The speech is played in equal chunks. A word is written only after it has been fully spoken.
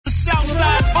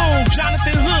Southside's own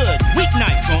Jonathan Hood,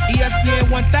 weeknights on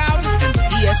ESPN 1000 and the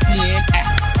ESPN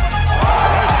app.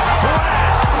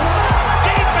 Blast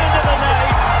deep into the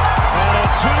night, and a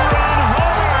two-run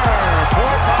homer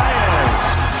for Baez.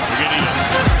 We're getting a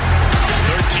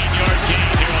 13-yard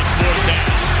gain here on fourth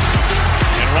down,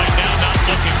 and right now not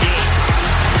looking good.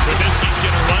 Trubisky's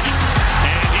going to run it,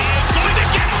 and he is going to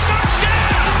get a first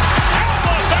down.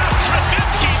 How about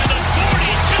Trubisky to the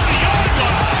 42-yard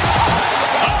line?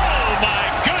 Oh my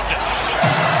goodness!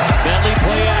 Bentley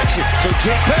play action. So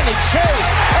Jake Bentley chased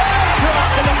and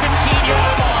dropped to the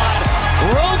 15-yard line.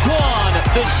 Roquan,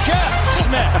 the chef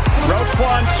Smith.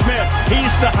 Roquan Smith.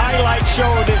 He's the highlight show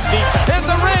of this defense. In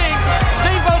the ring,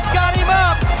 Steve-O's got him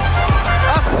up.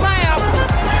 A slam.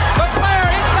 But Blair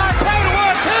inside play to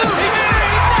 1-2. He did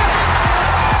it.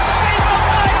 Steve-O's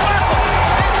played well.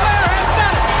 And Blair has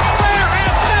done it. Blair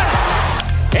has done it.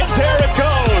 And there it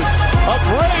goes.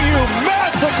 Abreu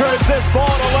massacres this ball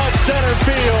to left center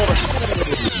field.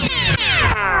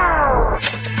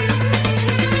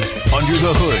 Under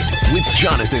the Hood with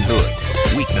Jonathan Hood.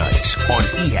 Weeknights on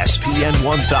ESPN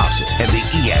 1000 and the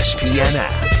ESPN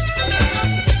app.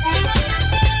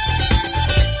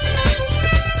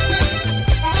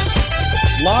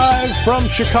 Live from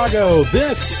Chicago,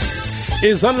 this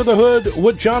is Under the Hood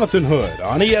with Jonathan Hood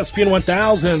on ESPN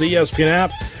 1000 and the ESPN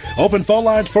app. Open phone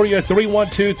lines for you at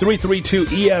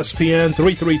 312-332-ESPN,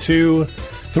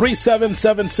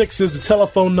 332-3776 is the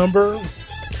telephone number.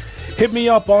 Hit me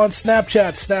up on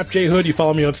Snapchat, SnapJHood. You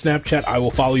follow me on Snapchat, I will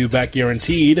follow you back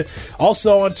guaranteed.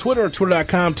 Also on Twitter,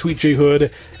 twitter.com,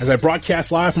 tweetjhood, as I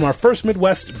broadcast live from our First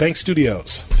Midwest Bank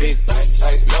Studios. Big bank,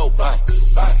 tight, low bank,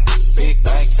 big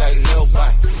bank, tight, low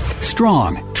bank.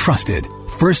 Strong, trusted,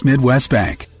 First Midwest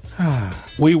Bank.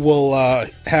 We will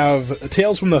have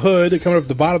Tales from the Hood coming up at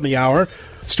the bottom of the hour.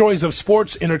 Stories of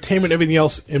sports, entertainment, everything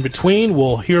else in between.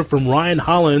 We'll hear from Ryan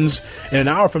Hollins in an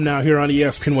hour from now here on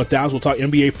ESPN 1000. We'll talk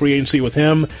NBA free agency with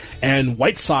him, and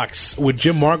White Sox with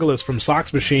Jim Margulis from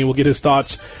Sox Machine. We'll get his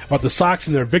thoughts about the Sox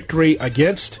and their victory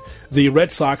against the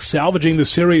Red Sox, salvaging the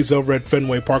series over at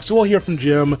Fenway Park. So we'll hear from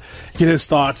Jim, get his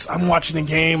thoughts. I'm watching the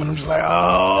game, and I'm just like,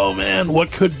 oh, man, what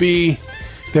could be?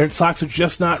 The Sox are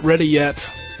just not ready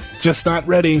yet. Just not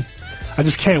ready. I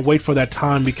just can't wait for that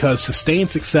time because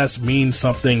sustained success means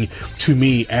something to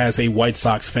me as a White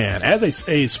Sox fan, as a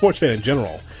sports fan in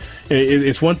general.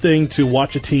 It's one thing to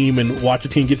watch a team and watch a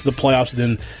team get to the playoffs and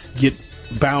then get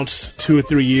bounced 2 or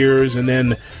 3 years and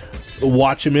then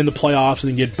watch them in the playoffs and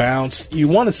then get bounced. You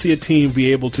want to see a team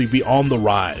be able to be on the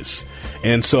rise.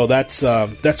 And so that's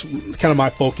kind of my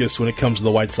focus when it comes to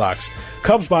the White Sox.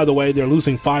 Cubs, by the way, they're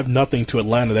losing 5-0 to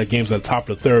Atlanta. That game's at the top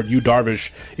of the third. Yu Darvish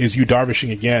is Yu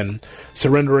Darvishing again,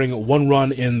 surrendering 1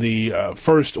 run in the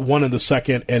first, 1 in the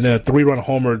second, and then a 3-run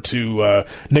homer to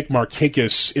Nick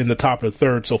Markakis in the top of the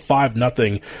third. So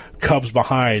 5-0 Cubs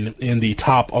behind in the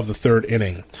top of the third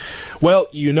inning. Well,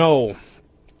 you know,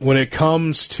 when it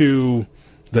comes to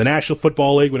the National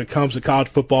Football League, when it comes to college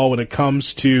football, when it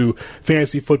comes to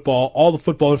fantasy football, all the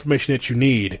football information that you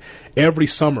need, every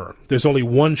summer there's only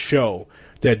one show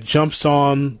that jumps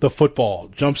on the football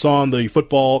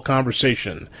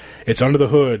conversation. It's Under the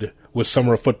Hood with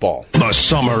Summer of Football. The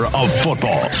Summer of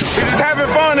Football. We're just having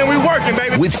fun and we working,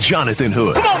 baby. With Jonathan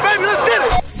Hood. Come on, baby, let's get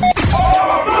it.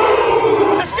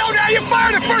 Let's go now. You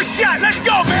fired the first shot. Let's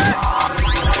go, man.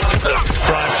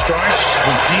 Drive starts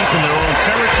from deep in their own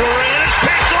territory, and it's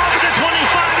picked off at the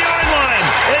 25-yard line.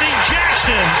 Eddie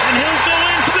Jackson, and he'll go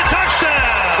in for the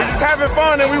touchdown. We're just having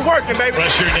fun and we working, baby.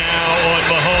 Pressure now on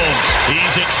Mahomes.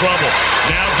 He's in trouble.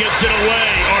 Now gets it away.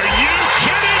 Are you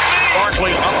kidding me?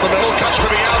 Barkley up the middle, cuts to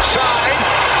the outside.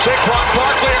 Saquon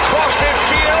Barkley across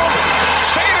midfield.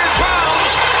 Stayed in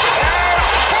bounds. And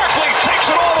Barkley takes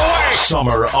it all the way.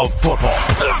 Summer of Football.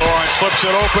 Lawrence flips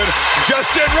it open.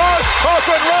 Justin Ross off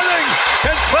and running.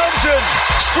 And Clemson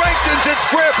strengthens its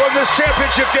grip on this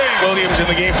championship game. Williams in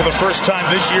the game for the first time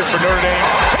this year for Notre Dame.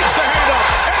 Takes the hand up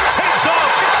and takes off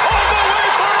all the way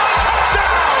for a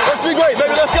touchdown. Let's be great,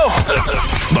 baby. Let's go.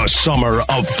 The Summer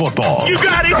of Football. You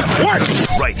got it. Work.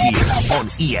 Right here on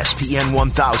ESPN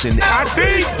 1000. I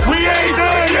think we ain't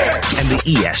there yet. And the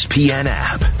ESPN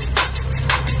app.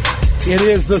 It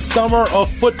is the Summer of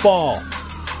Football.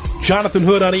 Jonathan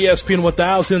Hood on ESPN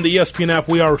 1000, the ESPN app.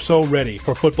 We are so ready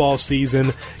for football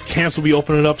season. Camps will be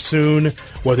opening up soon,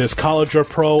 whether it's college or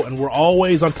pro, and we're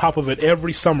always on top of it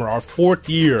every summer. Our 4th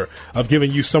year of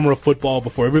giving you Summer of Football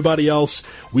before everybody else.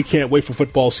 We can't wait for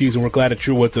football season. We're glad that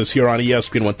you're with us here on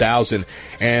ESPN 1000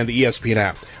 and the ESPN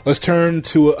app. Let's turn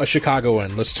to a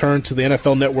Chicagoan. Let's turn to the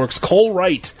NFL Network's Cole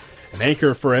Wright an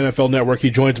anchor for NFL Network.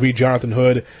 He joins me, Jonathan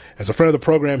Hood, as a friend of the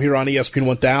program here on ESPN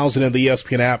 1000 and the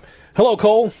ESPN app. Hello,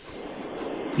 Cole.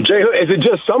 Jay, is it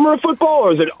just summer of football,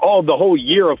 or is it the whole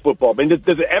year of football? I mean,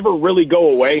 does it ever really go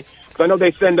away? Because I know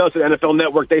they send us at NFL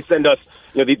Network, they send us,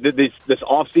 this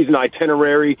off-season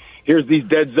itinerary. Here's these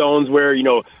dead zones where, you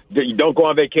don't go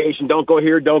on vacation, don't go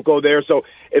here, don't go there. So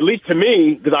at least to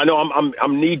me, because I know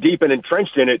I'm knee-deep and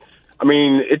entrenched in it, I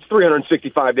mean, it's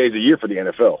 365 days a year for the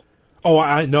NFL. Oh,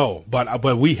 I know, but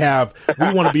we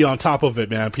want to be on top of it,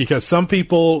 man, because some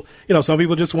people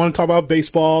just want to talk about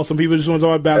baseball, some people just want to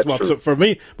talk about basketball. So for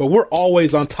me, but we're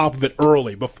always on top of it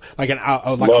early, like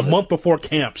a month before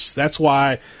camps. That's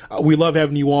why we love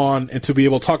having you on and to be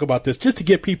able to talk about this, just to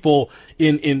get people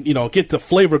get the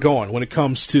flavor going when it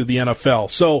comes to the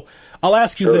NFL. So I'll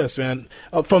ask you this, man,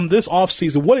 from this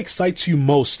offseason, what excites you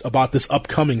most about this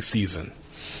upcoming season?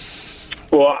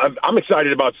 Well, I'm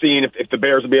excited about seeing if the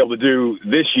Bears will be able to do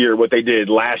this year what they did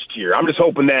last year. I'm just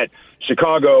hoping that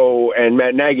Chicago and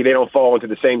Matt Nagy, they don't fall into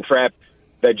the same trap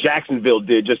that Jacksonville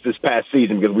did just this past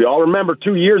season. Because we all remember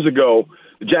 2 years ago,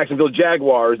 the Jacksonville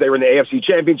Jaguars, they were in the AFC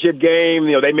Championship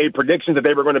game. They made predictions that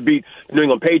they were going to beat the New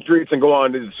England Patriots and go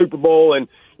on to the Super Bowl. And,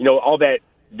 all that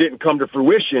didn't come to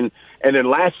fruition. And then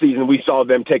last season, we saw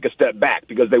them take a step back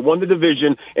because they won the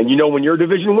division. And, when you're a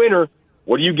division winner,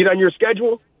 what do you get on your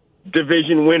schedule?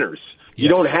 Division winners. You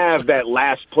don't have that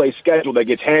last place schedule that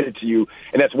gets handed to you,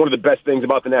 and that's one of the best things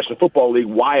about the National Football League,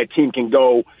 why a team can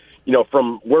go,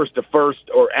 from worst to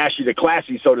first or ashy to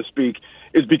classy, so to speak,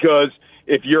 is because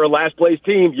if you're a last place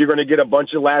team, you're going to get a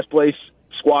bunch of last place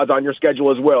squads on your schedule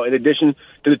as well, in addition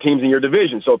to the teams in your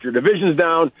division. So if your division's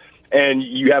down and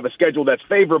you have a schedule that's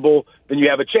favorable, then you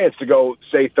have a chance to go,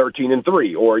 say,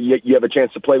 13-3, or you have a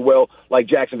chance to play well like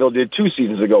Jacksonville did 2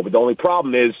 seasons ago. But the only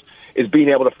problem is being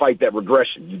able to fight that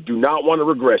regression. You do not want to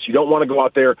regress. You don't want to go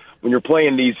out there when you're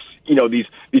playing these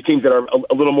teams that are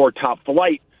a little more top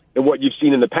flight than what you've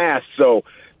seen in the past. So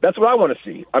that's what I want to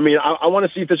see. I mean, I want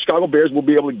to see if the Chicago Bears will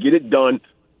be able to get it done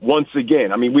once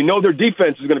again. I mean, we know their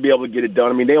defense is going to be able to get it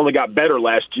done. I mean, they only got better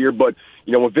last year, but,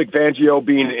 with Vic Fangio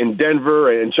being in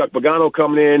Denver and Chuck Pagano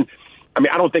coming in, I mean,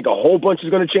 I don't think a whole bunch is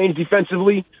going to change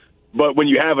defensively. But when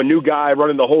you have a new guy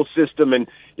running the whole system, and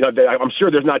I'm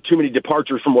sure there's not too many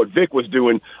departures from what Vic was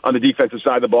doing on the defensive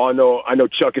side of the ball. I know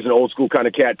Chuck is an old school kind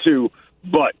of cat too,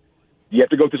 but you have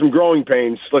to go through some growing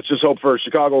pains. Let's just hope for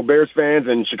Chicago Bears fans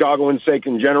and Chicagoans' sake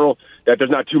in general that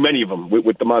there's not too many of them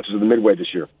with the Monsters of the Midway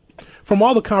this year. From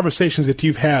all the conversations that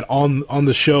you've had on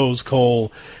the shows,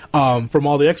 Cole, from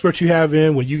all the experts you have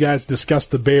in, when you guys discuss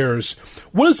the Bears,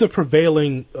 what is the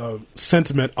prevailing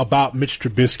sentiment about Mitch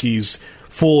Trubisky's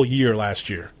full year last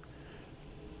year?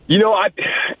 I'm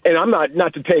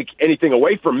not to take anything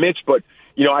away from Mitch, but,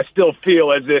 I still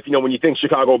feel as if, when you think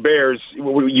Chicago Bears,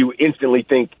 you instantly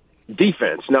think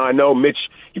defense. Now, I know Mitch,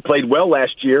 he played well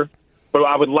last year, but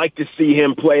I would like to see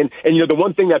him play. And the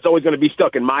one thing that's always going to be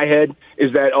stuck in my head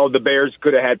is that, the Bears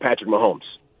could have had Patrick Mahomes.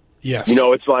 Yes.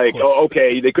 It's like,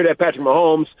 okay, they could have Patrick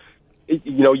Mahomes.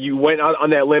 You went out on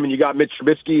that limb and you got Mitch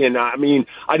Trubisky. And,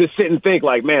 I just sit and think,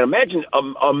 like, man, imagine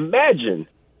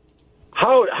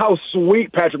how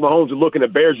sweet Patrick Mahomes would look in a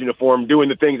Bears uniform doing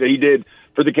the things that he did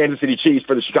for the Kansas City Chiefs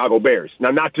for the Chicago Bears. Now,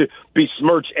 not to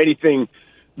besmirch anything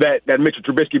that Mitchell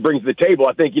Trubisky brings to the table.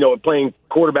 I think, playing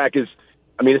quarterback is,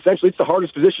 essentially it's the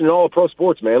hardest position in all of pro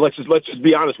sports, man. Let's just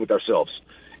be honest with ourselves.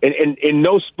 In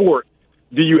no sport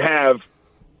do you have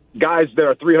guys that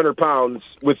are 300 pounds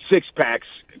with six-packs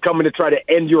coming to try to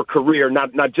end your career,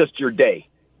 not just your day.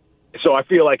 So I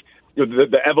feel like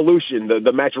the evolution,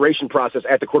 the maturation process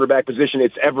at the quarterback position,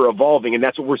 it's ever evolving, and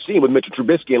that's what we're seeing with Mitchell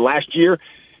Trubisky. And last year,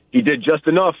 he did just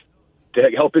enough to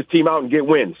help his team out and get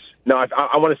wins. Now,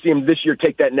 I want to see him this year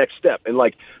take that next step. And,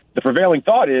 the prevailing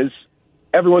thought is,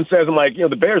 everyone says,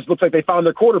 the Bears looks like they found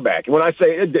their quarterback. And when I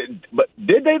say, but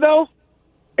did they, though?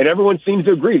 And everyone seems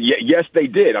to agree. Yes, they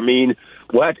did.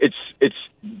 It's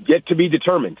yet to be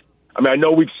determined. I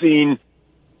know we've seen,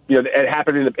 it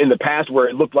happened in the past where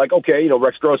it looked like, okay,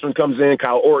 Rex Grossman comes in,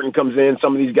 Kyle Orton comes in,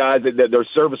 some of these guys, they're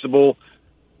serviceable,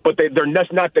 but they're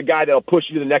just not the guy that'll push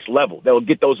you to the next level, that'll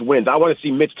get those wins. I want to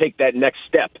see Mitch take that next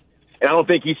step. And I don't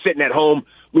think he's sitting at home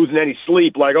losing any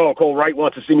sleep like, Cole Wright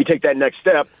wants to see me take that next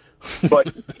step.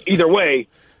 But either way,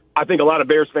 I think a lot of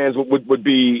Bears fans would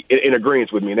be in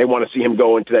agreement with me, and they want to see him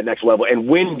go into that next level and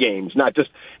win games, not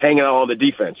just hanging out on the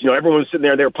defense. Everyone was sitting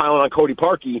there, they were piling on Cody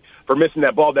Parkey for missing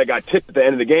that ball that got tipped at the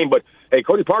end of the game. But, hey,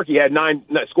 Cody Parkey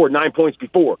scored 9 points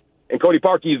before, and Cody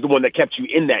Parkey is the one that kept you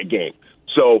in that game.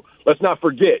 So let's not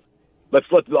forget. Let's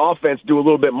let the offense do a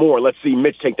little bit more. Let's see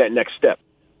Mitch take that next step.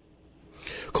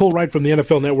 Cole Wright from the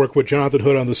NFL Network with Jonathan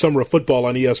Hood on the Summer of Football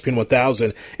on ESPN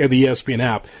 1000 and the ESPN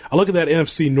app. I look at that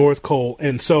NFC North, Cole,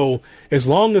 and so as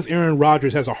long as Aaron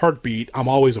Rodgers has a heartbeat, I'm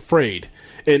always afraid,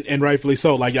 and rightfully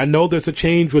so. Like, I know there's a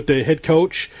change with the head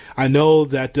coach. I know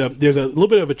that there's a little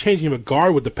bit of a changing of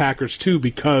guard with the Packers, too,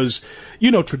 because,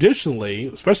 traditionally,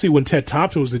 especially when Ted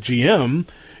Thompson was the GM,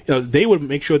 they would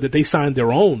make sure that they signed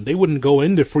their own. They wouldn't go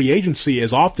into free agency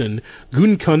as often.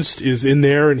 Gutekunst is in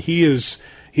there, and he's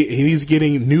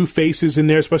getting new faces in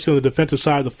there, especially on the defensive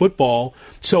side of the football.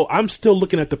 So I'm still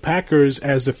looking at the Packers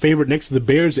as the favorite next to the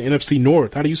Bears in NFC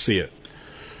North. How do you see it?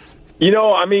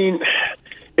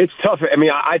 It's tough.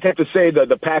 I'd have to say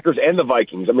the Packers and the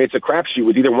Vikings. It's a crapshoot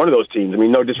with either one of those teams.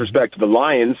 No disrespect to the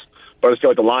Lions, but I just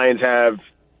feel like the Lions have,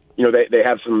 they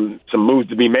have some moves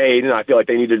to be made, and I feel like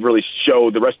they need to really show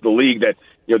the rest of the league that,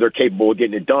 they're capable of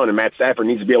getting it done. And Matt Stafford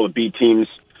needs to be able to beat teams,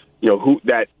 who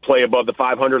that play above the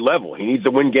 500 level. He needs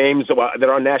to win games that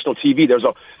are on national TV. There's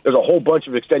a whole bunch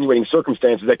of extenuating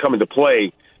circumstances that come into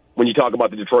play when you talk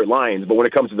about the Detroit Lions. But when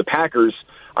it comes to the Packers,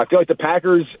 I feel like the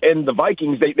Packers and the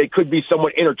Vikings, they could be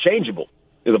somewhat interchangeable.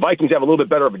 The Vikings have a little bit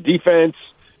better of a defense.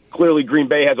 Clearly, Green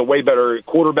Bay has a way better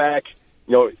quarterback.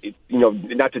 Not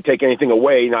to take anything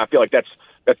away. I feel like that's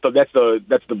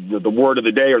the word of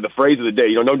the day or the phrase of the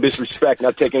day. No disrespect,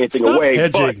 not taking anything away.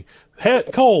 Hedging.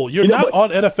 Cole, you're not on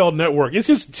NFL Network. It's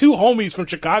just two homies from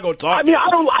Chicago talking. I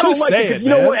don't like it.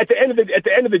 What? At the end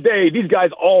of the day, these guys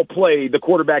all play the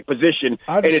quarterback position,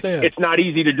 and it's not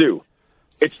easy to do.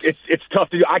 It's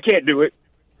tough to do. I can't do it.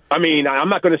 I'm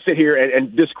not going to sit here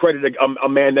and discredit a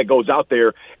man that goes out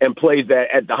there and plays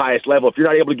that at the highest level. If you're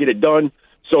not able to get it done,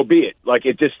 so be it.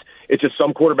 It's just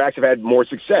some quarterbacks have had more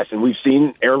success, and we've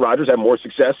seen Aaron Rodgers have more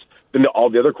success than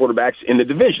all the other quarterbacks in the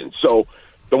division. So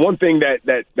the one thing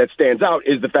that stands out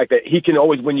is the fact that he can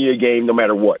always win you a game no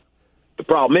matter what. The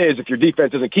problem is if your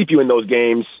defense doesn't keep you in those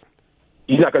games,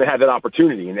 he's not going to have that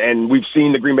opportunity. And we've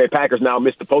seen the Green Bay Packers now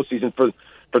miss the postseason for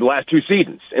the last 2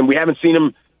 seasons, and we haven't seen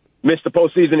him miss the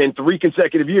postseason in 3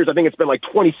 consecutive years. I think it's been like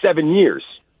 27 years.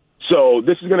 So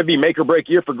this is going to be make or break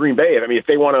year for Green Bay. If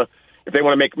they want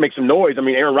to make some noise,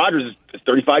 Aaron Rodgers is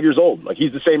 35 years old. Like,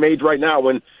 he's the same age right now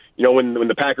when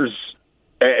the Packers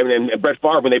and Brett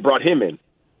Favre when they brought him in.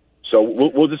 So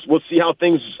we'll see how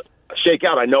things shake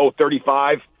out. I know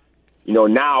 35,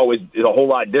 now is a whole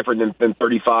lot different than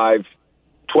 35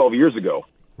 12 years ago.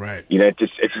 Right. It's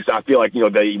just I feel like,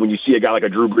 when you see a guy like a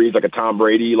Drew Brees, like a Tom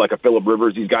Brady, like a Phillip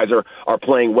Rivers, these guys are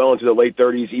playing well into their late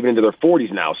 30s, even into their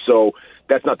 40s now. So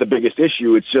that's not the biggest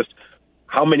issue. It's just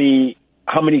how many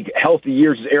healthy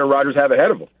years does Aaron Rodgers have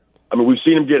ahead of him? We've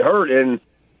seen him get hurt, and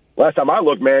last time I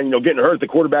looked, man, getting hurt at the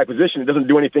quarterback position, it doesn't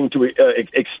do anything to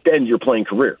extend your playing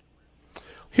career.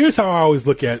 Here's how I always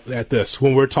look at this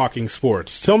when we're talking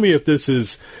sports. Tell me if this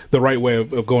is the right way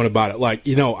of going about it.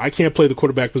 I can't play the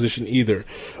quarterback position either,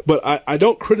 but I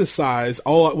don't criticize.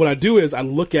 What I do is I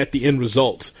look at the end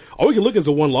result. All we can look at is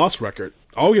a one-loss record.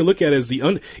 All we can look at is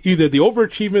either the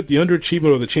overachievement, the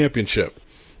underachievement, or the championship.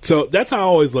 So that's how I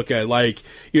always look at it.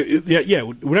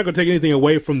 We're not going to take anything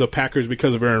away from the Packers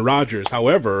because of Aaron Rodgers.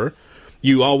 However,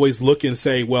 you always look and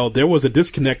say, well, there was a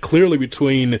disconnect clearly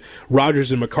between Rodgers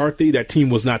and McCarthy. That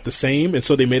team was not the same, and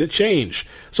so they made a change.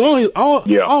 So all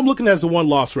I'm looking at is the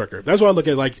one-loss record. That's what I look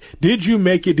at. Did you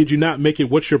make it? Did you not make it?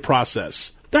 What's your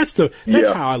process? That's how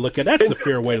I look at it. That's the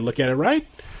fair way to look at it, right?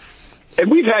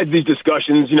 And we've had these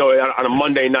discussions, on a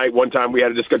Monday night. One time we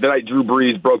had a discussion. The night Drew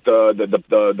Brees broke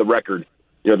the record,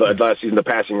 last season, the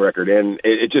passing record, and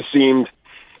it just seemed.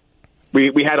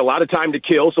 We had a lot of time to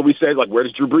kill, so we said, where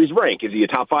does Drew Brees rank? Is he a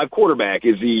top 5 quarterback?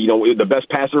 Is he, the best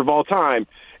passer of all time?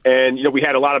 And, we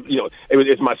had a lot of,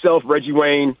 it's myself, Reggie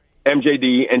Wayne,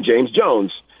 MJD, and James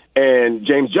Jones. And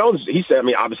James Jones, he said,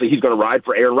 obviously he's going to ride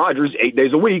for Aaron Rodgers 8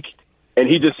 days a week. And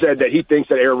he just said that he thinks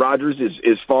that Aaron Rodgers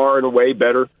is far and away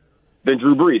better than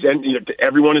Drew Brees. And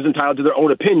everyone is entitled to their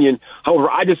own opinion. However,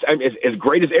 as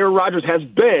great as Aaron Rodgers has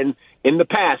been in the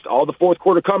past, all the fourth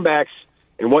quarter comebacks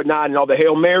and whatnot and all the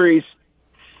Hail Marys,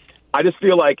 I just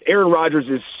feel like Aaron Rodgers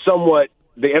is somewhat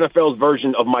the NFL's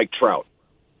version of Mike Trout.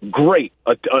 Great.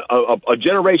 A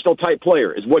generational type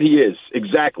player is what he is.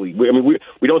 Exactly.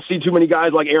 We don't see too many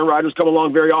guys like Aaron Rodgers come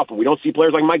along very often. We don't see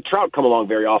players like Mike Trout come along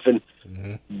very often.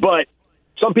 Mm-hmm. But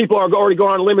some people are already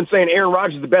going on a limb and saying Aaron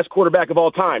Rodgers is the best quarterback of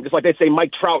all time, just like they say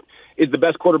Mike Trout is the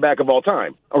best quarterback of all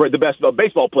time, or the best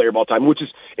baseball player of all time, which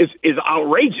is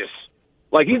outrageous.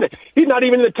 He's not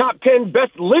even in the top 10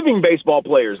 best living baseball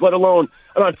players, let alone,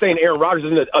 I'm not saying Aaron Rodgers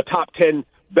isn't a top 10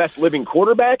 best living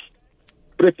quarterback,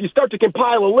 but if you start to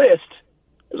compile a list,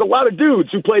 there's a lot of dudes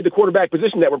who played the quarterback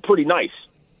position that were pretty nice.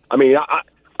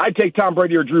 I'd take Tom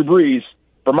Brady or Drew Brees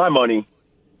for my money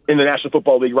in the National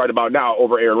Football League right about now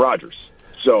over Aaron Rodgers.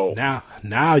 So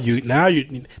now you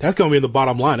that's going to be in the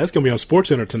bottom line. That's going to be on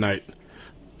SportsCenter tonight.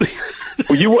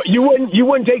 Well, you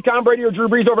wouldn't take Tom Brady or Drew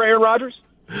Brees over Aaron Rodgers?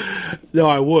 No,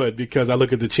 I would, because I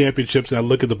look at the championships and I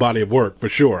look at the body of work for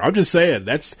sure. I'm just saying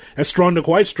that's strong to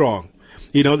quite strong.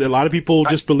 You know, a lot of people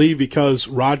just believe because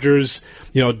Rodgers,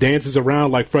 dances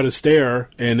around like Fred Astaire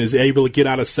and is able to get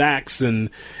out of sacks and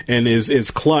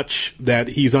is clutch, that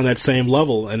he's on that same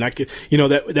level. And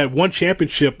that one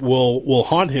championship will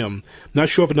haunt him. Not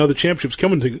sure if another championship's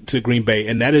coming to Green Bay,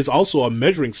 and that is also a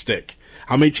measuring stick.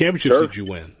 How many championships did you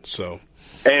win? So,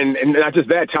 and not just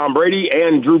that, Tom Brady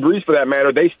and Drew Brees, for that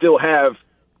matter, they still have,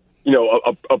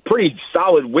 a pretty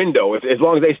solid window as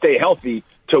long as they stay healthy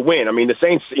to win. I mean, the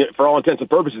Saints, for all intents and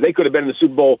purposes, they could have been in the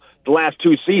Super Bowl the last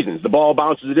 2 seasons. The ball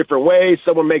bounces a different way.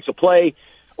 Someone makes a play,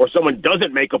 or someone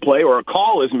doesn't make a play, or a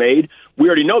call is made. We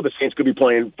already know the Saints could be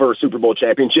playing for a Super Bowl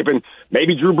championship, and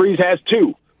maybe Drew Brees has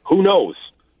 2. Who knows?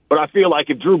 But I feel like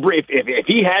if Drew Brees, if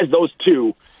he has those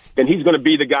 2, then he's going to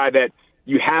be the guy that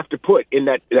you have to put in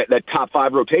that top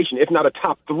 5 rotation, if not a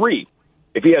top 3.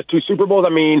 If he has 2 Super Bowls, I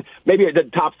mean, maybe at the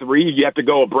top 3, you have to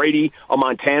go a Brady, a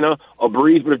Montana, a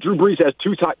Brees. But if Drew Brees has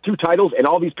two titles and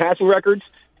all these passing records,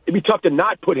 it'd be tough to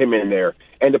not put him in there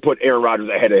and to put Aaron Rodgers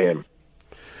ahead of him.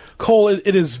 Cole,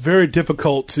 it is very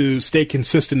difficult to stay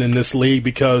consistent in this league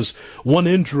because one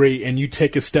injury and you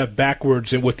take a step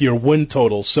backwards with your win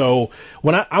total. So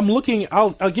when I'm looking,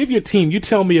 I'll give you a team. You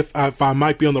tell me if I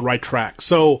might be on the right track.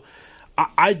 So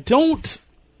I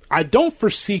don't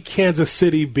foresee Kansas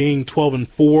City being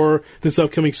 12-4 this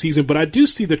upcoming season, but I do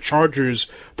see the Chargers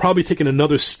probably taking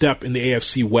another step in the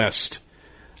AFC West.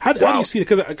 How do you see it?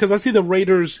 Because I see the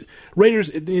Raiders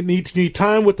need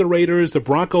time with the Raiders. The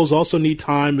Broncos also need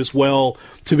time as well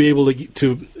to be able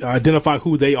to identify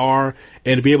who they are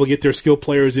and to be able to get their skilled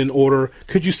players in order.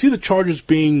 Could you see the Chargers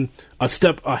being a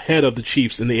step ahead of the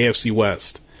Chiefs in the AFC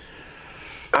West?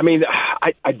 I mean,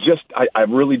 I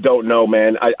really don't know,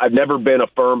 man. I've never been a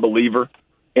firm believer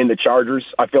in the Chargers.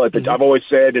 I feel like I've always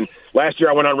said, and last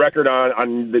year I went on record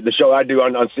on the show I do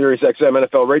on Sirius XM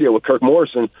NFL Radio with Kirk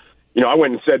Morrison. I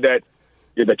went and said that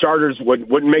the Chargers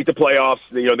wouldn't make the playoffs.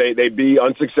 They'd be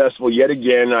unsuccessful yet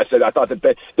again. I said I thought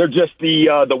that they're just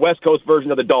the West Coast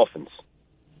version of the Dolphins.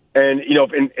 And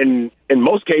in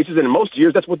most cases and in most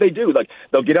years, that's what they do. Like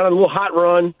they'll get on a little hot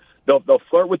run. They'll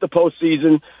flirt with the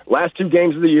postseason. Last 2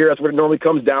 games of the year, that's what it normally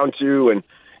comes down to, and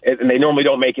they normally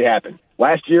don't make it happen.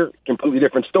 Last year, completely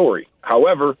different story.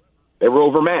 However, they were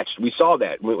overmatched. We saw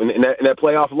that in that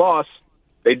playoff loss.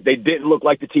 They didn't look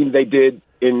like the team they did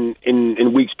in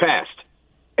weeks past,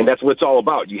 and that's what it's all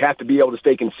about. You have to be able to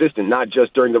stay consistent, not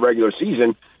just during the regular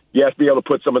season. You have to be able to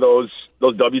put some of those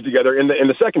W's together in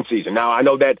the second season. Now, I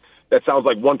know that sounds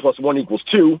like 1 + 1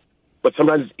 = 2. But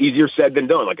sometimes it's easier said than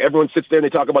done. Like everyone sits there and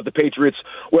they talk about the Patriots.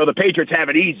 Well, the Patriots have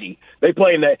it easy. They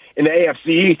play in the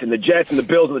AFC East, and the Jets and the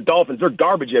Bills and the Dolphins, they're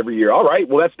garbage every year. All right,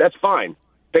 well that's fine.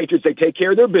 Patriots, they take care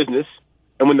of their business,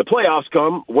 and when the playoffs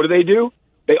come, what do?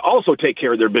 They also take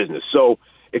care of their business. So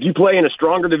if you play in a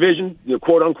stronger division,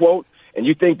 quote unquote, and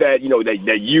you think that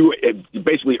that you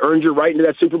basically earned your right into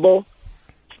that Super Bowl,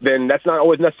 then that's not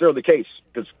always necessarily the case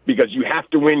because you have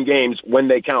to win games when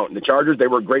they count. And the Chargers, they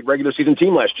were a great regular season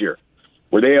team last year.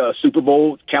 Were they a Super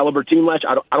Bowl caliber team last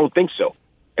year? I don't think so.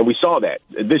 And we saw that.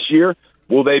 This year,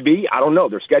 will they be? I don't know.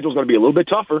 Their schedule's going to be a little bit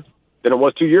tougher than it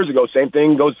was 2 years ago. Same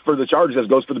thing goes for the Chargers as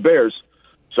goes for the Bears.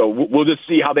 So we'll just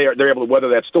see how they're able to weather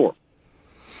that storm.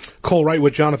 Cole Wright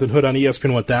with Jonathan Hood on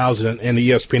ESPN 1000 and the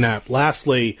ESPN app.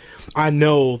 Lastly, I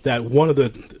know that one of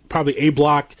the probably A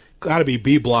block, got to be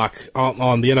B block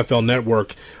on the NFL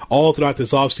Network all throughout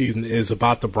this offseason is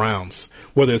about the Browns.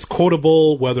 Whether it's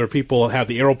quotable, whether people have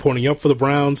the arrow pointing up for the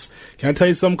Browns. Can I tell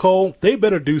you something, Cole? They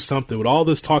better do something with all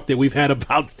this talk that we've had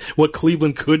about what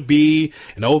Cleveland could be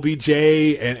and OBJ,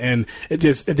 and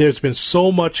there's been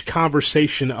so much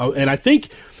conversation. And I think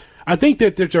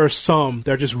that there are some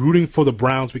that are just rooting for the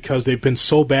Browns because they've been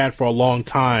so bad for a long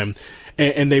time,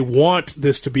 and they want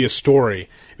this to be a story.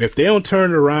 If they don't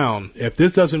turn it around, if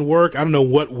this doesn't work, I don't know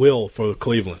what will for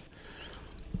Cleveland.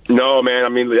 No, man. I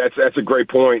mean, that's a great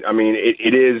point. I mean,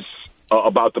 it is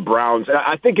about the Browns.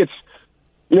 I think it's,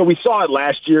 we saw it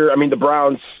last year. I mean, the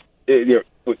Browns,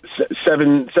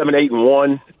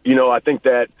 7-8-1. I think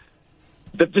that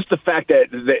just the fact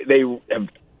that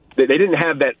they didn't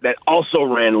have that also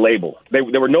ran label. They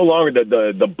were no longer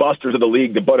the busters of the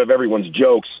league, the butt of everyone's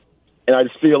jokes. And I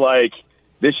just feel like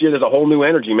this year there's a whole new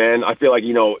energy, man. I feel like,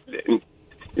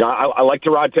 I like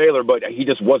Tyrod Taylor, but he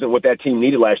just wasn't what that team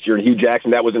needed last year. And Hugh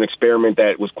Jackson, that was an experiment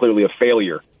that was clearly a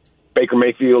failure. Baker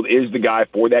Mayfield is the guy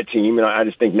for that team, and I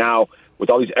just think now with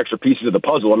all these extra pieces of the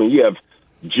puzzle. I mean, you have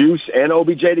Juice and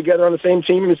OBJ together on the same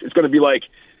team. It's going to be like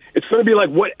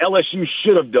what LSU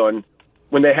should have done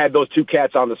when they had those two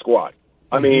cats on the squad.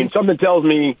 I mean, something tells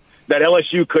me that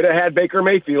LSU could have had Baker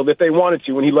Mayfield if they wanted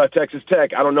to when he left Texas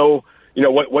Tech. I don't know,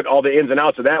 what all the ins and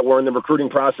outs of that were in the recruiting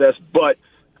process, but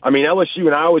I mean, LSU,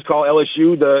 and I always call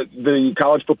LSU the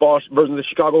college football version of the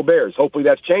Chicago Bears. Hopefully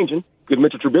that's changing because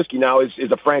Mitchell Trubisky now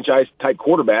is a franchise-type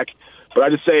quarterback. But I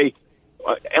just say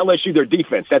LSU, their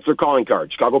defense, that's their calling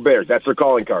card. Chicago Bears, that's their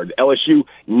calling card. LSU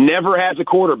never has a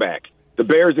quarterback. The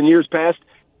Bears in years past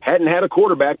hadn't had a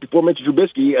quarterback before Mitchell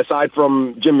Trubisky, aside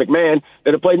from Jim McMahon,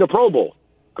 that had played in the Pro Bowl.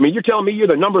 I mean, you're telling me you're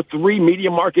the number 3 media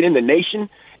market in the nation,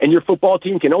 and your football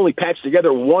team can only patch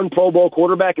together one Pro Bowl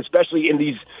quarterback, especially in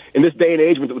this day and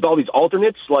age with all these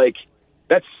alternates? Like,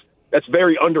 that's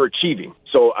very underachieving.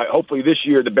 So hopefully this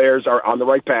year the Bears are on the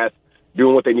right path,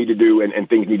 doing what they need to do, and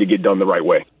things need to get done the right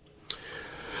way.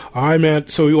 All right, man.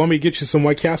 So you want me to get you some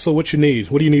White Castle? What you need?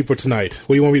 What do you need for tonight?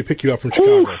 What do you want me to pick you up from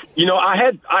Chicago?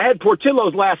 I had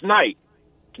Portillo's last night,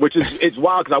 which is it's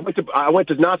wild because I went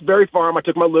to Knott's Berry Farm. I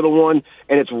took my little one,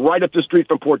 and it's right up the street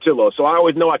from Portillo. So I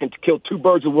always know I can kill 2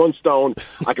 birds with one stone.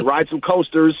 I can ride some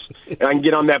coasters, and I can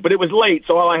get on that. But it was late,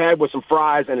 so all I had was some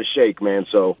fries and a shake, man.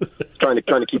 So trying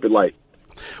to keep it light.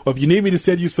 Well, if you need me to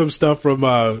send you some stuff from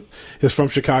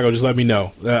Chicago, just let me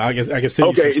know. I can send you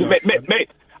some stuff.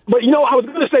 But I was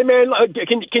going to say, man,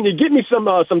 can you get me some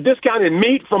discounted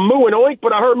meat from Moo Oink?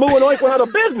 But I heard Moo Oink went out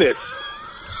of business.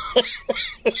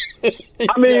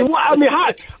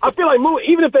 I feel like Moo,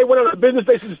 even if they went out of business,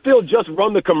 they should still just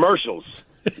run the commercials.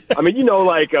 I mean,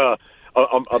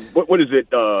 what is it?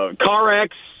 CarX,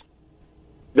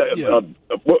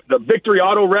 the Victory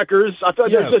Auto Wreckers. I feel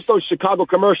like there's just those Chicago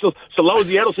commercials.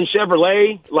 Solozzi Edelson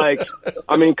Chevrolet. Like,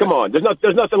 I mean, come on. There's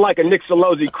nothing like a Nick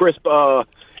Solozzi crisp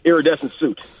iridescent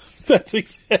suit. That's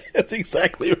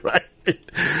exactly right.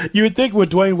 You would think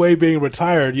with Dwayne Wade being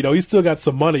retired, he's still got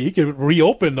some money. He can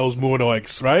reopen those Moo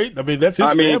Oinks, right? I mean, that's his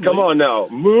family. Come on now.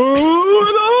 Moo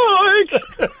Oink!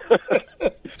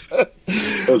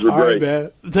 Those were great. All right,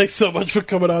 man. Thanks so much for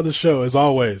coming on the show, as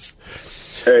always.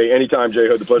 Hey, anytime, Jay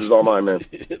Hood. The pleasure's all mine, man.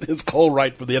 It's Cole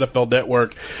Wright from the NFL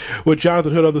Network with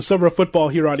Jonathan Hood on the Summer of Football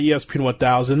here on ESPN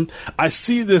 1000. I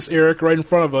see this, Eric, right in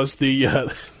front of us,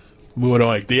 the Moo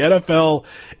Oink, the NFL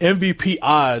MVP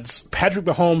odds. Patrick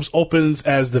Mahomes opens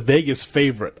as the Vegas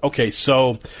favorite. Okay,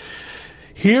 so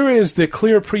here is the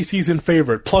clear preseason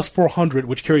favorite, plus 400,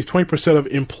 which carries 20% of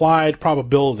implied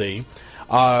probability.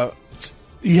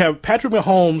 You have Patrick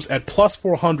Mahomes at plus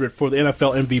 400 for the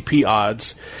NFL MVP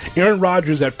odds. Aaron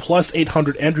Rodgers at plus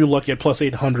 800. Andrew Luck at plus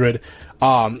 800.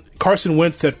 Carson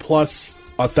Wentz at plus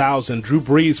 1,000. Drew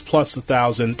Brees plus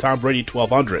 1,000. Tom Brady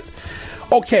 1,200.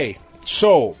 Okay,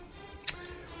 so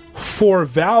for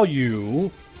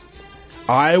value,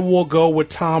 I will go with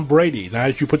Tom Brady. Now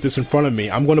that you put this in front of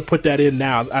me, I'm going to put that in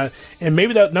now. And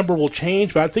maybe that number will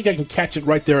change, but I think I can catch it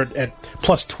right there at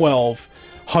plus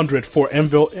 1,200 for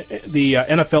the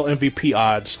NFL MVP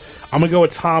odds. I'm going to go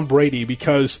with Tom Brady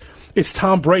because it's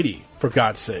Tom Brady, for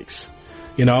God's sakes.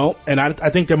 And I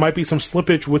think there might be some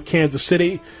slippage with Kansas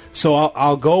City, so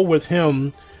I'll go with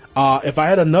him. If I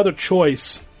had another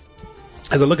choice,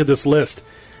 as I look at this list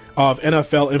of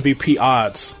NFL MVP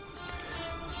odds,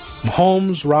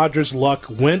 Mahomes, Rodgers, Luck,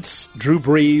 Wentz, Drew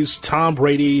Brees, Tom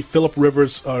Brady, Phillip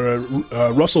Rivers,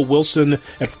 Russell Wilson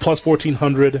at plus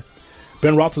 1,400,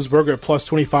 Ben Roethlisberger at plus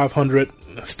 2,500.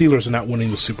 Steelers are not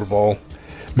winning the Super Bowl.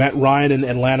 Matt Ryan in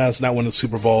Atlanta is not winning the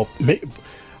Super Bowl.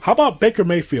 How about Baker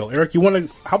Mayfield, Eric?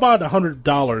 How about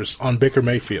 $100 on Baker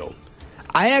Mayfield?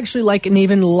 I actually like an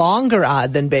even longer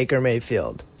odd than Baker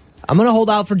Mayfield. I'm going to hold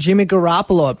out for Jimmy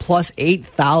Garoppolo at plus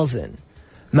 8,000.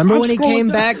 Remember when he came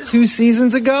back 2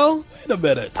 seasons ago? Wait a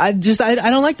minute. I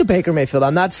don't like the Baker Mayfield.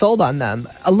 I'm not sold on them.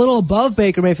 A little above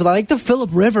Baker Mayfield, I like the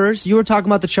Phillip Rivers. You were talking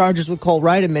about the Chargers with Cole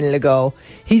Wright a minute ago.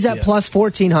 He's at plus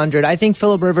 1,400. I think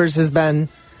Phillip Rivers has been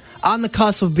on the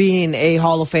cusp of being a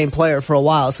Hall of Fame player for a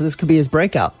while, so this could be his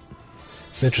breakout.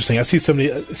 It's interesting. I see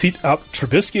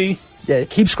Trubisky. Yeah,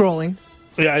 keep scrolling.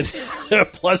 Yeah,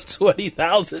 plus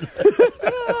 20,000.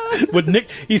 With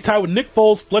he's tied with Nick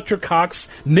Foles, Fletcher Cox,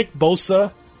 Nick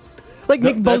Bosa.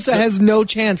 Nick Bosa has no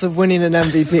chance of winning an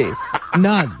MVP.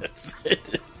 None.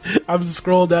 I was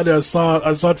scrolling down there. I saw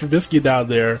Trubisky down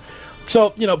there. So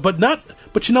but you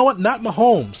know what? Not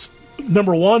Mahomes.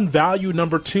 Number one, value.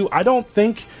 Number two, I don't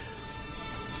think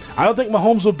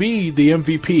Mahomes will be the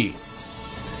MVP.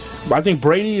 I think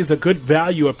Brady is a good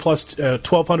value at plus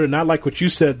 1,200. Not like what you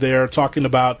said there, talking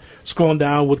about scrolling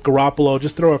down with Garoppolo.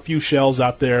 Just throw a few shells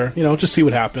out there, just see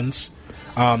what happens.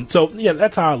 So, yeah,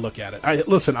 that's how I look at it.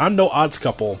 Listen, I'm no odds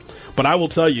couple, but I will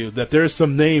tell you that there's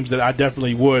some names that I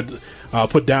definitely would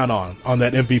put down on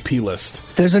that MVP list.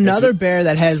 There's another Bear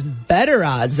that has better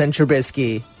odds than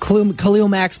Trubisky. Khalil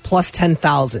Mack's plus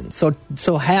 10,000.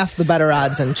 So half the better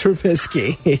odds than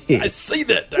Trubisky. I see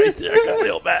that right there,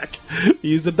 Khalil Mack.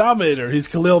 He's the dominator. He's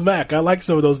Khalil Mack. I like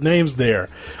some of those names there.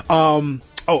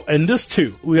 Oh, and this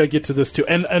too. We got to get to this too.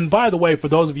 And by the way, for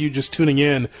those of you just tuning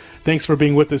in, thanks for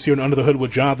being with us here on Under the Hood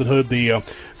with Jonathan Hood. The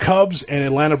Cubs and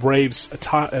Atlanta Braves,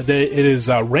 it is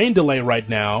rain delay right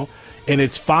now, and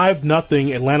it's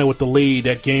 5-0 Atlanta with the lead.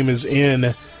 That game is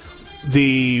in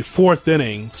the fourth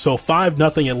inning, so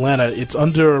 5-0 Atlanta. It's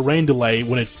under a rain delay.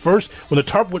 When the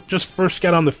tarp just first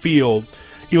got on the field,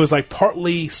 it was like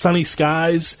partly sunny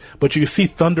skies, but you could see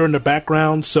thunder in the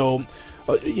background, so...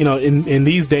 in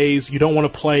these days, you don't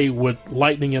want to play with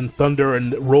lightning and thunder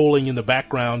and rolling in the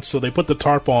background, so they put the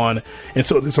tarp on, and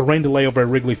so there's a rain delay over at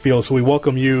Wrigley Field. So we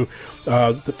welcome you,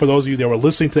 for those of you that were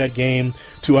listening to that game,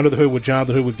 to Under the Hood with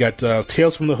Jonathan Hood. We've got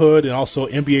Tales from the Hood and also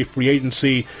NBA free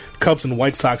agency, Cubs and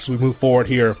White Sox as we move forward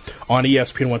here on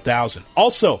ESPN 1000.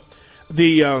 Also,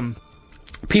 the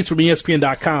piece from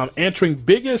ESPN.com answering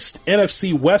biggest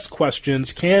NFC West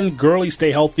questions. Can Gurley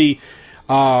stay healthy?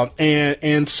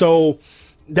 And so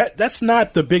that's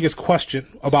not the biggest question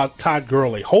about Todd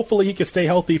Gurley. Hopefully he can stay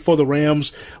healthy for the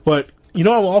Rams, but I'm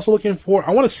also looking for,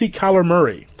 I want to see Kyler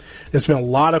Murray. There's been a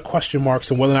lot of question marks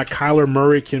on whether or not Kyler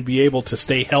Murray can be able to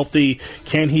stay healthy.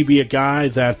 Can he be a guy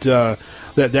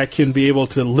that can be able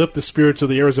to lift the spirits of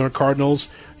the Arizona Cardinals?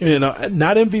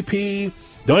 Not MVP,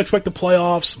 don't expect the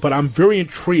playoffs, but I'm very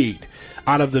intrigued.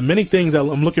 Out of the many things that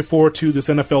I'm looking forward to this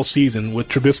NFL season with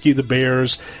Trubisky, the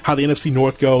Bears, how the NFC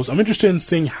North goes, I'm interested in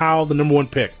seeing how the number one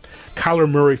pick, Kyler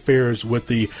Murray, fares with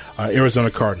the Arizona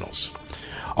Cardinals.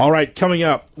 All right, coming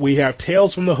up, we have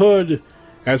Tales from the Hood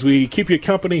as we keep you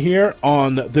company here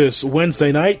on this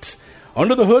Wednesday night.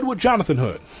 Under the Hood with Jonathan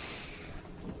Hood.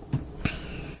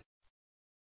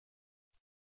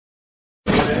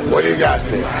 What do you got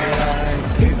there?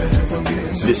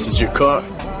 This is your car.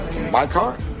 My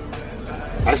car?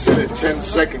 I said a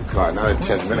 10-second car, not a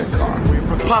 10-minute car.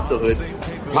 Pop the hood.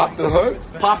 Pop the hood?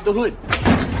 Pop the hood.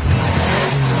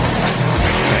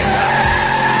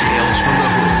 Tales from the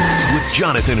Hood with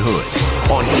Jonathan Hood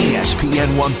on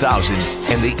ESPN 1000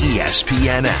 and the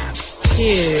ESPN app.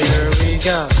 Here we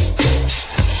go.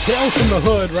 Tales from the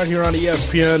Hood right here on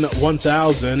ESPN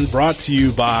 1000, brought to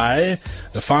you by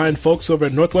the fine folks over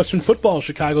at Northwestern Football,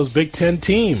 Chicago's Big Ten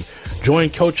team.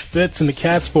 Join Coach Fitz and the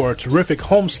Cats for a terrific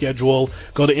home schedule.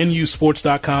 Go to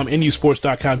nusports.com,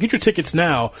 nusports.com. Get your tickets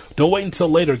now. Don't wait until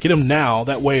later. Get them now.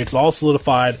 That way it's all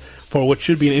solidified for what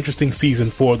should be an interesting season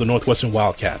for the Northwestern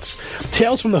Wildcats.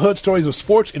 Tales from the Hood, stories of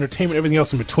sports, entertainment, everything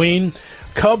else in between.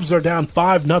 Cubs are down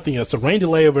 5-0. It's a rain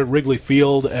delay over at Wrigley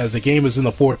Field as the game is in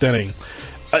the fourth inning.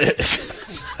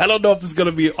 I don't know if this is going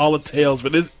to be all the tales,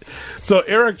 but so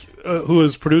Eric, who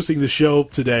is producing the show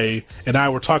today, and I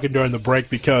were talking during the break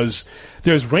because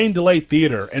there's rain delay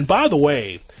theater. And by the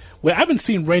way, I haven't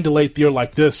seen rain delay theater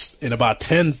like this in about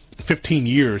 10, 15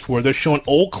 years, where they're showing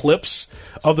old clips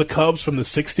of the Cubs from the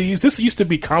 60s. This used to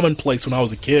be commonplace when I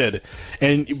was a kid.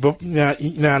 And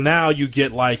now you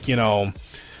get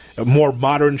more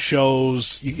modern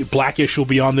shows. Blackish will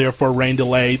be on there for a rain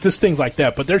delay, just things like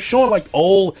that. But they're showing like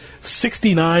old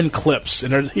 69 clips,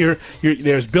 and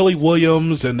there's Billy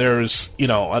Williams, and there's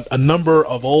a number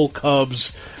of old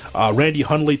Cubs. Randy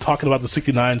Hundley talking about the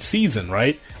 69 season,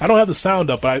 right? I don't have the sound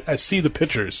up, but I see the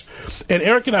pictures. And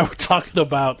Eric and I were talking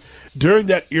about during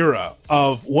that era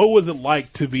of what was it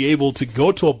like to be able to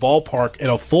go to a ballpark in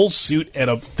a full suit and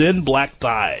a thin black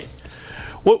tie.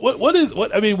 What is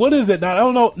it now? I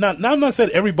don't know. Now I'm not saying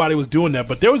everybody was doing that,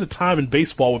 but there was a time in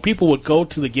baseball where people would go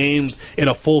to the games in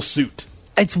a full suit.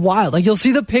 It's wild. Like, you'll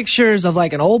see the pictures of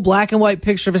like an old black and white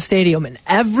picture of a stadium, and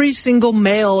every single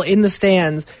male in the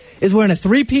stands is wearing a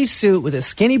three-piece suit with a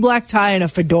skinny black tie and a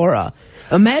fedora.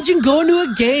 Imagine going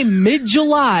to a game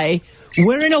mid-July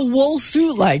wearing a wool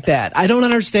suit like that. I don't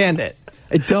understand it.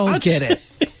 I don't get it.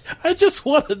 I just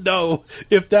want to know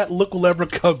if that look will ever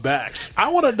come back. I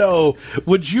want to know,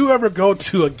 would you ever go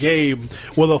to a game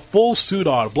with a full suit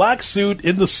on, black suit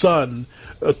in the sun,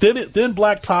 a thin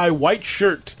black tie, white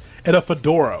shirt, and a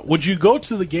fedora? Would you go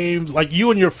to the games like you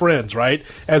and your friends, right,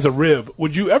 as a rib?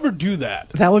 Would you ever do that?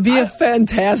 That would be a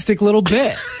fantastic little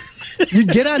bit. You'd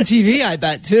get on TV, I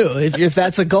bet, too, if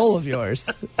that's a goal of yours.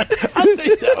 I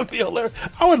think that would be hilarious.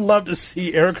 I would love to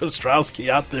see Eric Ostrowski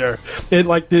out there in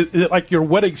like your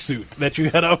wedding suit that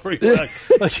you had over your neck.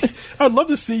 I would love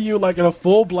to see you like in a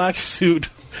full black suit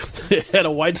at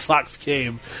a White Sox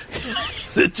game,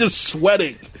 just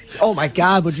sweating. Oh, my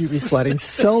God, would you be sweating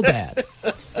so bad?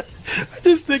 I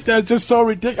just think that's just so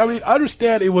ridiculous. I mean, I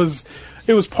understand it was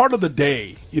part of the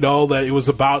day, that it was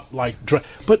about, like,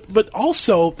 but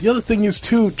also, the other thing is,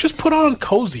 too, just put on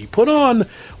Cozy. Put on,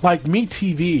 like,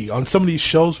 MeTV on some of these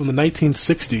shows from the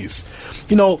 1960s.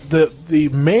 The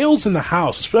males in the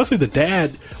house, especially the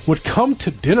dad, would come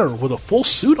to dinner with a full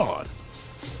suit on.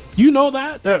 You know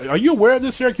that? Are you aware of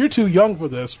this, Eric? You're too young for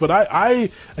this, but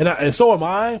and so am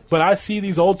I. But I see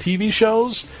these old TV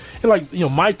shows, and like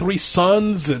My Three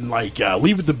Sons, and like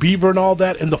Leave It to Beaver, and all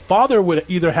that. And the father would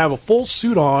either have a full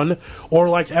suit on, or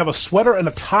like have a sweater and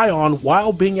a tie on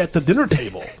while being at the dinner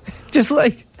table. Just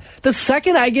like the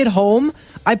second I get home,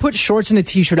 I put shorts and a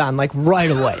T-shirt on, like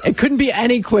right away. It couldn't be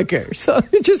any quicker. So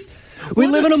we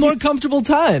live in a more comfortable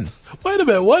time. Wait a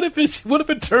minute. What if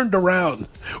it turned around,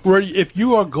 where if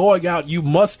you are going out, you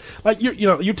must, like,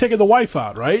 you're taking the wife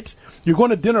out, right? You're going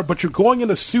to dinner, but you're going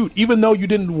in a suit, even though you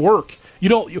didn't work.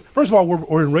 First of all,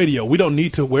 we're in radio. We don't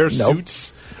need to wear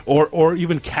suits or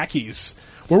even khakis.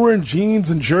 We're wearing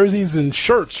jeans and jerseys and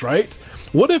shirts, right?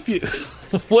 What if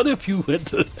you went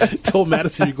to told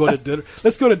Madison you're going to dinner?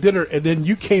 Let's go to dinner, and then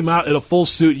you came out in a full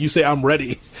suit. And you say, "I'm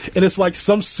ready," and it's like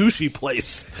some sushi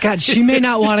place. God, she may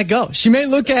not want to go. She may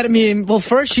look at me and, well,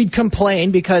 first she'd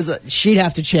complain because she'd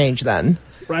have to change then,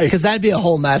 right? Because that'd be a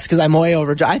whole mess. Because I'm way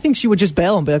over. I think she would just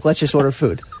bail and be like, "Let's just order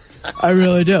food." I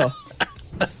really do.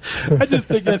 I just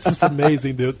think that's just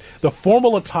amazing, dude. The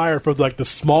formal attire for like the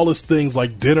smallest things,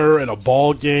 like dinner and a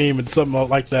ball game and something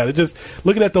like that. It just,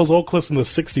 looking at those old clips from the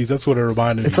 '60s, that's what it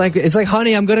reminded me. It's like,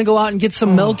 honey, I'm gonna go out and get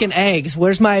some milk and eggs.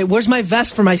 Where's my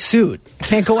vest for my suit? I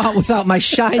can't go out without my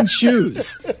shine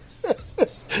shoes.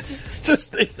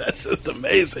 Just think that's just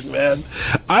amazing, man.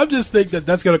 I just think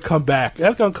that's going to come back.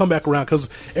 That's going to come back around because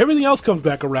everything else comes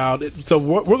back around. So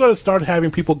we're going to start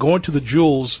having people going to the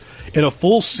Jewels in a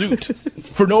full suit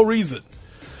for no reason,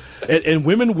 and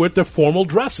women with their formal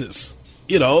dresses.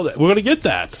 We're going to get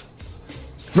that.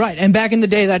 Right, and back in the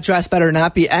day, that dress better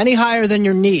not be any higher than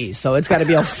your knees. So it's got to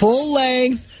be a full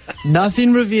length,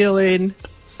 nothing revealing.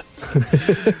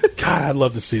 God, I'd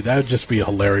love to see that. Would just be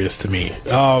hilarious to me.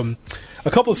 A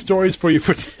couple of stories for you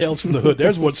for Tales from the Hood.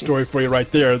 There's one story for you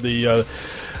right there. The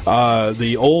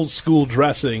old school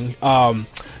dressing.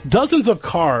 Dozens of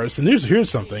cars, and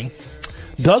here's something.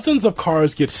 Dozens of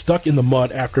cars get stuck in the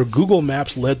mud after Google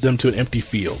Maps led them to an empty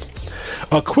field.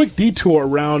 A quick detour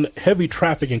around heavy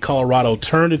traffic in Colorado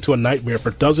turned into a nightmare for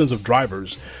dozens of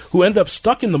drivers who ended up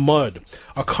stuck in the mud.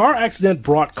 A car accident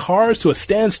brought cars to a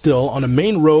standstill on a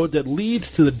main road that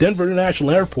leads to the Denver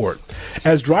International Airport.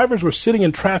 As drivers were sitting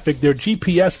in traffic, their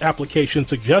GPS application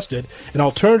suggested an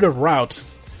alternative route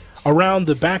around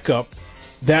the backup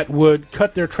that would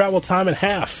cut their travel time in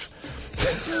half.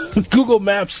 Google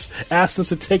Maps asked us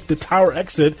to take the tower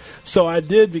exit, so I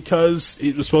did because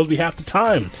it was supposed to be half the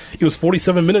time. It was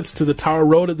 47 minutes to the Tower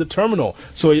Road at the terminal,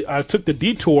 so I took the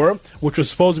detour, which was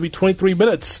supposed to be 23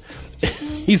 minutes.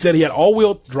 He said he had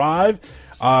all-wheel drive,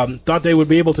 thought they would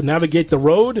be able to navigate the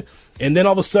road, and then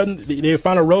all of a sudden they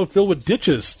found a road filled with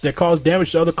ditches that caused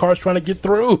damage to other cars trying to get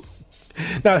through.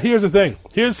 Now, here's the thing.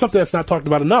 Here's something that's not talked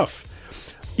about enough.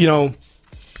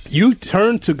 You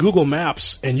turn to Google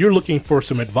Maps and you're looking for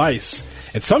some advice,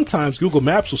 and sometimes Google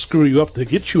Maps will screw you up to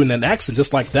get you in an accident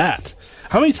just like that.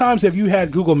 How many times have you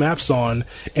had Google Maps on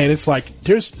and it's like,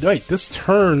 this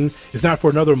turn is not for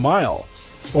another mile,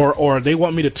 or they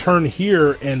want me to turn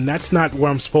here and that's not where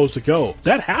I'm supposed to go?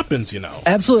 That happens,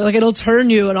 Absolutely. Like, it'll turn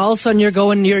you and all of a sudden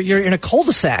you're in a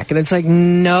cul-de-sac and it's like,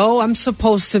 no, I'm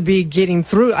supposed to be getting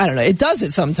through. I don't know. It does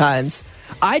it sometimes.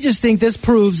 I just think this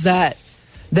proves that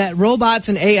robots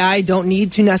and AI don't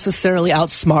need to necessarily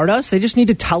outsmart us. They just need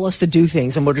to tell us to do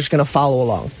things, and we're just going to follow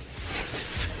along.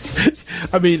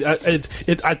 I mean, I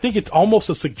think it's almost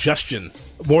a suggestion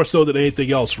more so than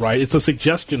anything else, right? It's a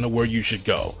suggestion of where you should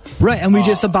go. Right, and we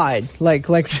just abide. Like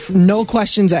no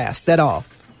questions asked at all.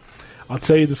 I'll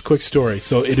tell you this quick story.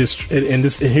 So it is, and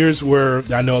here's where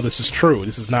I know this is true.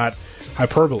 This is not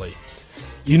hyperbole.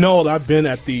 I've been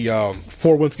at the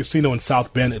Four Winds Casino in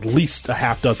South Bend at least a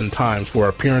half dozen times for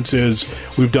appearances.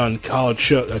 We've done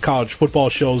college football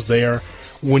shows there.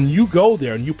 When you go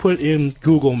there and you put in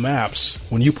Google Maps,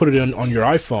 when you put it in on your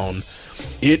iPhone,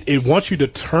 it wants you to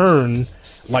turn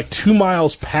like 2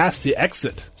 miles past the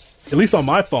exit. At least on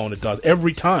my phone, it does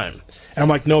every time. And I'm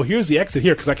like, no, here's the exit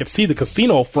here because I can see the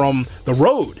casino from the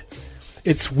road.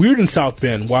 It's weird in South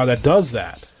Bend why that does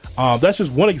that. That's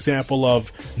just one example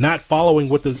of not following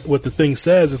what the thing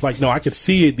says. It's like, no, I can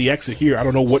see the exit here. I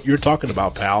don't know what you're talking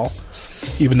about, pal.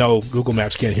 Even though Google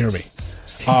Maps can't hear me.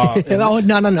 No,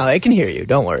 it can hear you.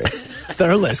 Don't worry.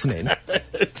 They're listening.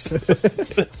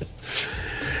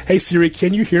 Hey, Siri,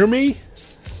 can you hear me?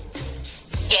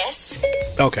 Yes.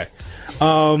 Okay.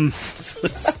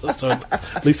 So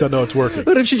at least I know it's working.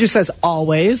 What if she just says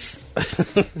always?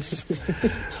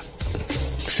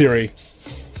 Siri.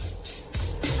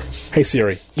 Hey,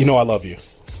 Siri, you know I love you.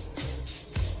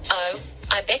 Oh,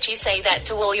 I bet you say that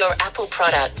to all your Apple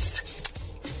products.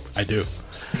 I do.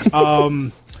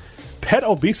 Pet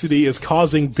obesity is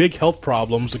causing big health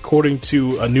problems, according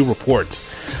to a new report.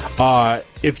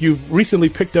 If you've recently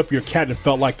picked up your cat and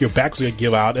felt like your back was going to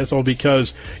give out, it's all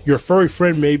because your furry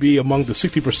friend may be among the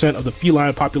 60% of the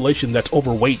feline population that's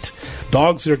overweight.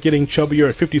 Dogs are getting chubbier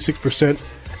at 56%,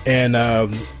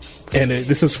 and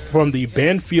this is from the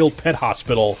Banfield Pet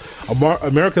Hospital,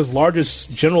 America's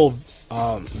largest general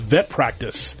vet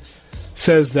practice,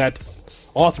 says that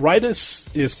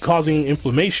arthritis is causing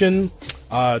inflammation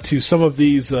to some of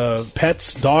these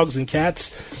pets, dogs and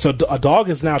cats. So a dog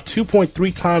is now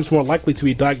 2.3 times more likely to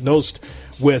be diagnosed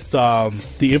with the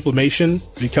inflammation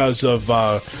because of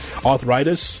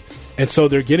arthritis, and so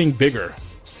they're getting bigger.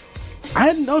 I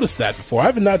hadn't noticed that before. I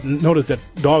have not noticed that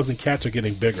dogs and cats are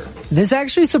getting bigger. This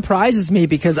actually surprises me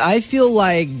because I feel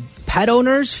like pet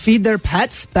owners feed their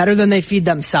pets better than they feed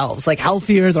themselves. Like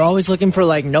healthier. They're always looking for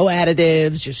like no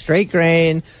additives, just straight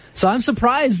grain. So I'm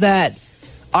surprised that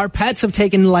our pets have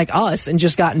taken like us and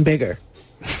just gotten bigger.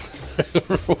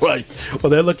 Right. Well,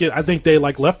 they're looking, I think they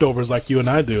like leftovers like you and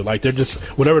I do. Like they're just,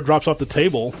 whatever drops off the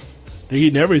table, they're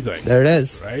eating everything. There it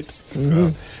is. Right? Mm-hmm.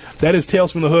 That is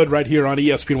Tales from the Hood right here on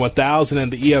ESPN 1000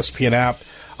 and the ESPN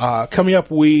app. Coming up,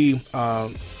 we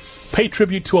pay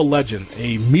tribute to a legend,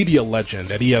 a media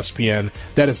legend at ESPN.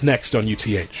 That is next on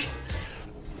UTH.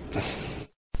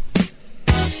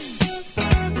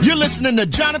 You're listening to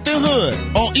Jonathan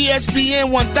Hood on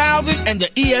ESPN 1000 and the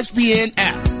ESPN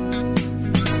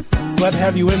app. Glad to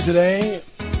have you in today.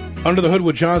 Under the Hood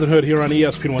with Jonathan Hood here on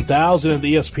ESPN 1000 and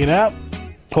the ESPN app.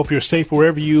 Hope you're safe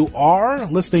wherever you are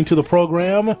listening to the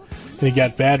program. We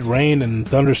got bad rain and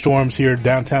thunderstorms here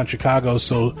downtown Chicago,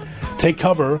 so take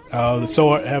cover.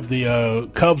 So have the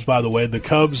Cubs, by the way. The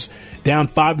Cubs down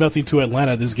 5-0 to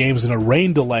Atlanta. This game's in a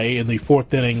rain delay in the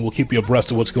fourth inning. We'll keep you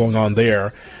abreast of what's going on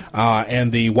there.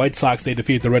 And the White Sox, they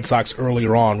defeated the Red Sox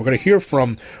earlier on. We're going to hear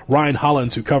from Ryan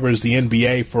Hollins, who covers the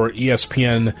NBA for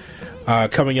ESPN,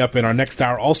 coming up in our next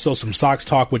hour. Also, some Sox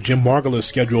talk with Jim Margulis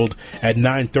scheduled at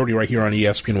 9:30 right here on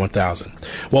ESPN 1000.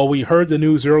 Well, we heard the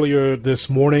news earlier this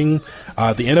morning,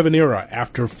 the end of an era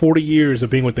after 40 years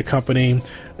of being with the company.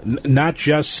 Not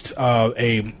just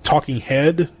a talking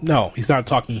head. No, he's not a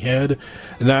talking head.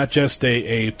 Not just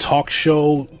a talk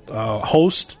show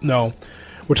host. No.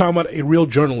 We're talking about a real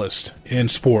journalist in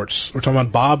sports. We're talking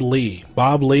about Bob Ley.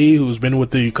 Bob Ley, who's been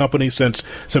with the company since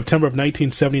September of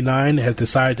 1979, has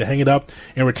decided to hang it up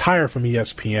and retire from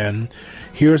ESPN.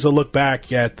 Here's a look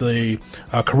back at the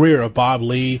career of Bob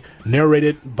Ley,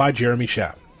 narrated by Jeremy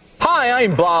Schaap. Hi,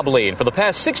 I'm Bob Ley, and for the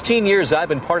past 16 years, I've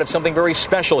been part of something very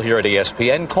special here at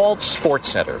ESPN called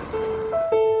SportsCenter.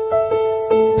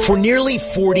 For nearly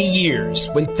 40 years,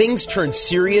 when things turned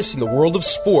serious in the world of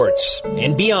sports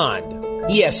and beyond,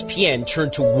 ESPN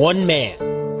turned to one man.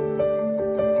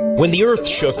 When the earth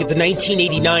shook at the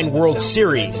 1989 World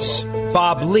Series,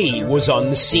 Bob Ley was on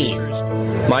the scene.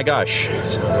 My gosh,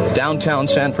 downtown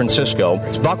San Francisco,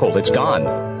 it's buckled, it's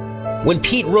gone. When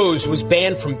Pete Rose was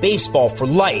banned from baseball for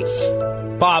life,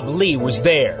 Bob Ley was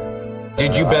there.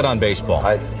 Did you bet on baseball?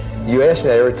 You ask me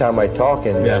that every time I talk,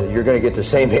 and you're going to get the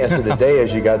same answer today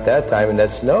as you got that time, and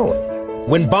that's no.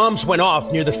 When bombs went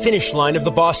off near the finish line of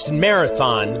the Boston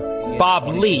Marathon, Bob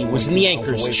Ley was in the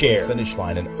anchor's chair. Finish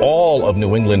line, and all of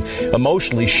New England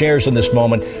emotionally shares in this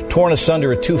moment, torn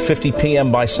asunder at 2:50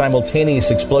 p.m. by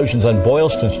simultaneous explosions on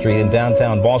Boylston Street in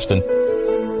downtown Boston.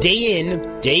 Day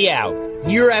in, day out,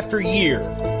 year after year,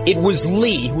 it was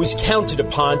Ley who was counted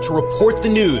upon to report the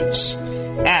news,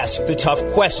 ask the tough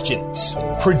questions,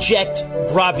 project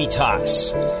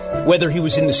gravitas, whether he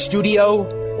was in the studio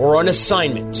or on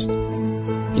assignment.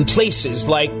 In places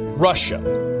like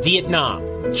Russia, Vietnam,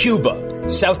 Cuba,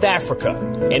 South Africa,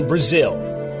 and Brazil.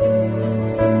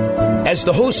 As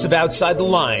the host of Outside the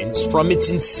Lines from its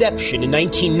inception in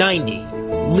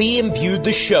 1990, Ley imbued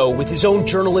the show with his own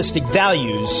journalistic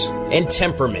values and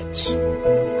temperament.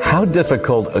 How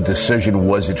difficult a decision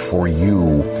was it for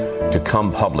you to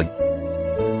come public?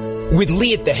 With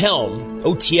Ley at the helm,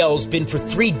 OTL's been for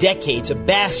 3 decades a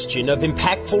bastion of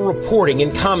impactful reporting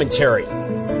and commentary,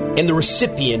 and the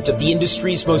recipient of the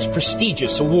industry's most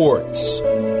prestigious awards.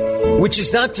 Which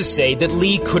is not to say that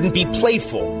Ley couldn't be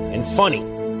playful and funny.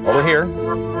 Over here.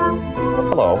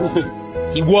 Hello.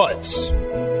 He was.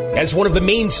 As one of the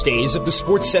mainstays of the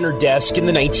SportsCenter desk in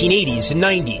the 1980s and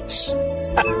 90s.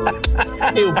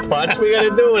 You putz, we got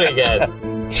to do it again.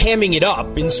 Hamming it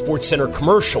up in SportsCenter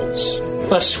commercials.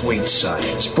 The sweet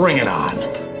science. Bring it on.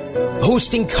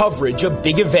 Hosting coverage of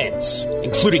big events,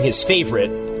 including his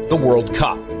favorite, the World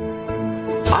Cup.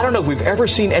 I don't know if we've ever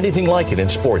seen anything like it in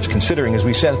sports, considering, as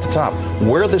we said at the top,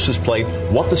 where this was played,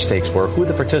 what the stakes were, who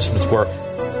the participants were.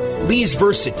 Lee's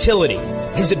versatility,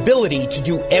 his ability to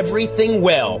do everything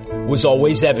well, was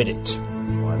always evident.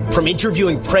 From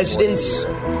interviewing presidents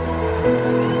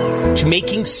to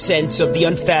making sense of the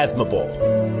unfathomable.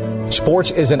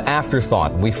 Sports is an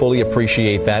afterthought. We fully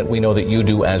appreciate that. We know that you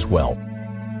do as well.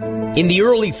 In the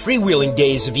early freewheeling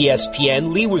days of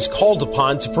ESPN, Lee was called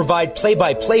upon to provide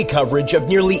play-by-play coverage of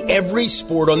nearly every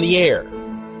sport on the air.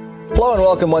 Hello and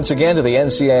welcome once again to the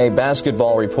NCAA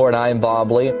Basketball Report. I'm Bob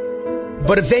Ley.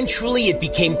 But eventually it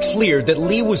became clear that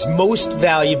Lee was most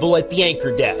valuable at the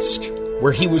anchor desk,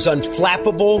 where he was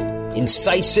unflappable,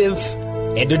 incisive,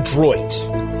 and adroit.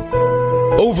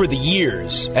 Over the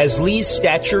years, as Lee's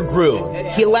stature grew,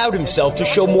 he allowed himself to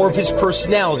show more of his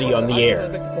personality on the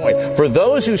air. For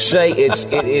those who say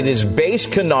it is base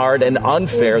canard and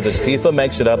unfair that FIFA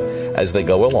makes it up as they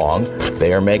go along,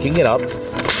 they are making it up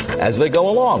as they go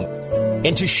along.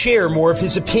 And to share more of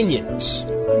his opinions.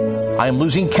 I am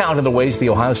losing count in the ways the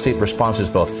Ohio State response is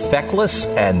both feckless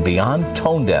and beyond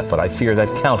tone deaf, but I fear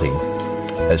that counting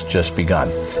has just begun.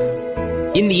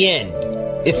 In the end,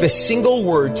 if a single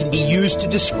word can be used to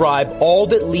describe all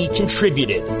that Lee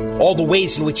contributed, all the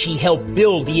ways in which he helped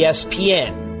build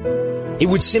ESPN, it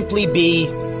would simply be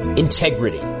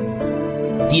integrity.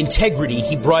 The integrity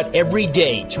he brought every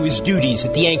day to his duties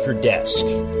at the anchor desk.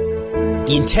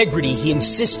 The integrity he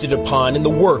insisted upon in the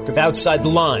work of Outside the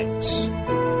Lines.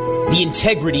 The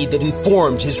integrity that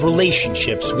informed his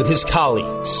relationships with his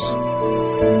colleagues.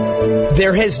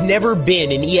 There has never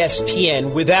been an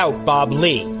ESPN without Bob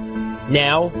Ley.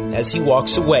 Now, as he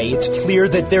walks away, it's clear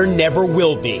that there never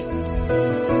will be.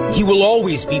 He will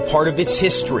always be part of its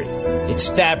history, its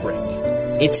fabric,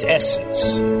 its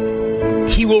essence.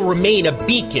 He will remain a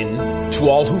beacon to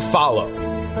all who follow,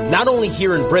 not only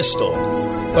here in Bristol,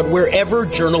 but wherever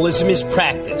journalism is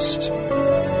practiced,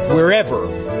 wherever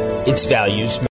its values matter.